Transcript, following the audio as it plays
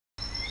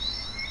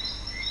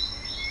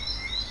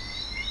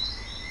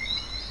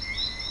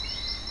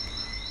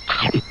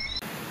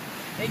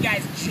Hey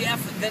guys,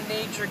 Jeff the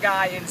Nature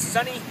Guy in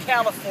sunny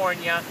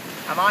California.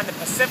 I'm on the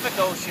Pacific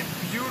Ocean,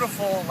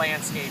 beautiful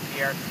landscape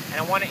here, and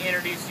I want to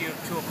introduce you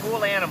to a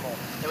cool animal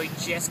that we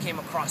just came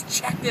across.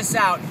 Check this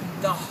out,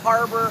 the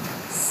harbor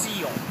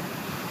seal.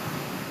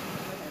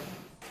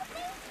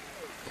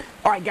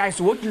 Alright guys,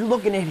 so what you're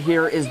looking at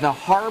here is the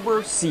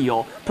harbor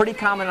seal, pretty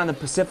common on the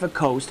Pacific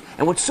coast.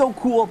 And what's so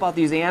cool about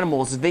these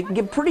animals is they can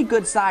get pretty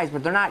good size,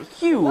 but they're not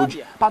huge,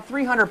 about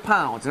 300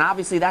 pounds. And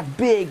obviously that's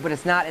big, but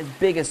it's not as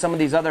big as some of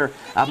these other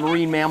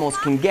marine mammals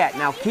can get.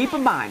 Now keep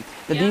in mind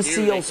that these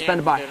seals spend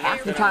about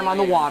half the time on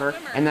the water,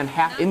 and then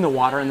half in the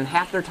water, and then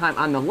half their time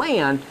on the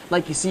land,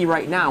 like you see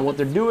right now. What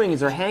they're doing is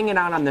they're hanging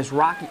out on this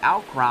rocky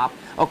outcrop,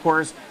 of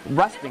course,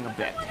 resting a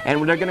bit.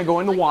 And they're going to go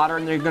in the water,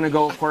 and they're going to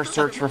go, of course,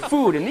 search for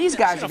food. And these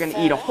guys are going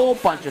to eat a whole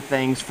bunch of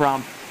things,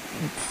 from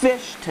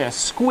fish to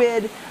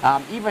squid,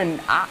 even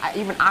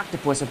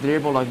octopus if they're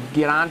able to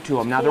get onto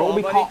them. Now, they're what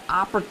we call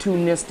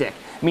opportunistic,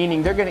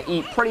 meaning they're going to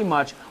eat pretty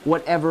much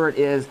whatever it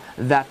is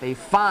that they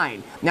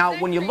find. Now,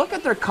 when you look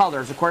at their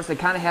colors, of course, they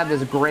kind of have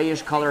this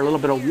grayish color, a little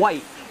bit of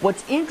white.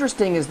 What's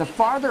interesting is the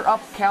farther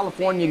up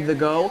California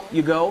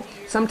you go,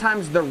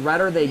 sometimes the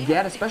redder they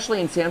get,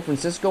 especially in San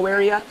Francisco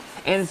area.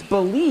 And it's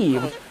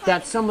believed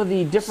that some of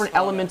the different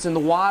elements in the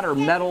water,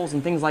 metals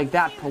and things like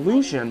that,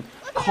 pollution,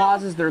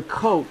 causes their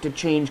coat to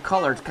change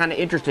color. It's kind of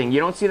interesting. You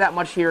don't see that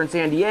much here in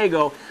San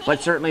Diego,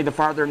 but certainly the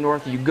farther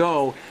north you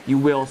go, you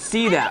will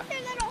see that.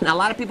 Now, a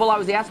lot of people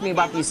always ask me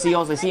about these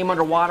seals. I see them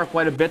underwater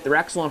quite a bit. They're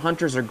excellent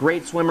hunters. They're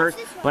great swimmers.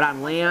 But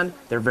on land,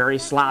 they're very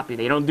sloppy.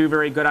 They don't do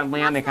very good on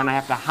land. They kind of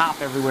have to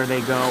hop everywhere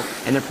they go,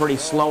 and they're pretty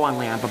slow on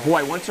land. But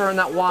boy, once they're in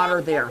that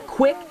water, they are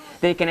quick.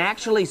 They can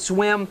actually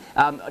swim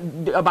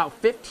about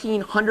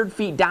 1,500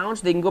 feet down,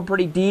 so they can go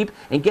pretty deep.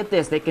 And get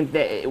this,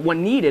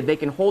 when needed, they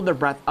can hold their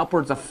breath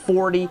upwards of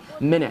 40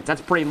 minutes.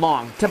 That's pretty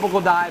long. Typical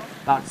dive,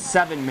 about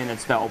 7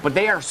 minutes though. But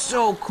they are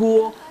so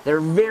cool.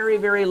 They're very,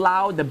 very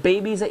loud. The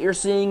babies that you're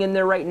seeing in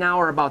there right now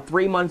are about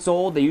 3 months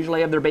old. They usually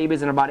have their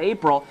babies in about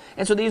April.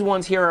 And so these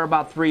ones here are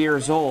about 3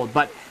 years old.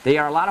 But they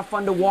are a lot of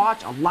fun to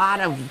watch. A lot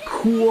of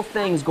cool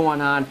things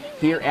going on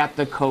here at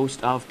the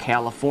coast of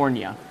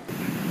California.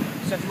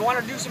 So if you want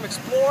to do some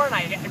exploring,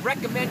 I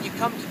recommend you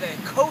come to the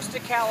coast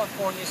of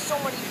California. So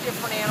many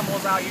different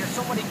animals out here,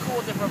 so many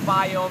cool different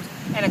biomes,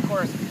 and of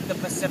course, the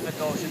Pacific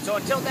Ocean. So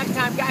until next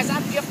time, guys,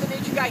 I'm Jeff the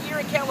Nature Guy here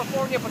in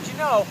California, but you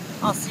know,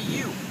 I'll see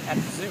you at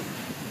the zoo.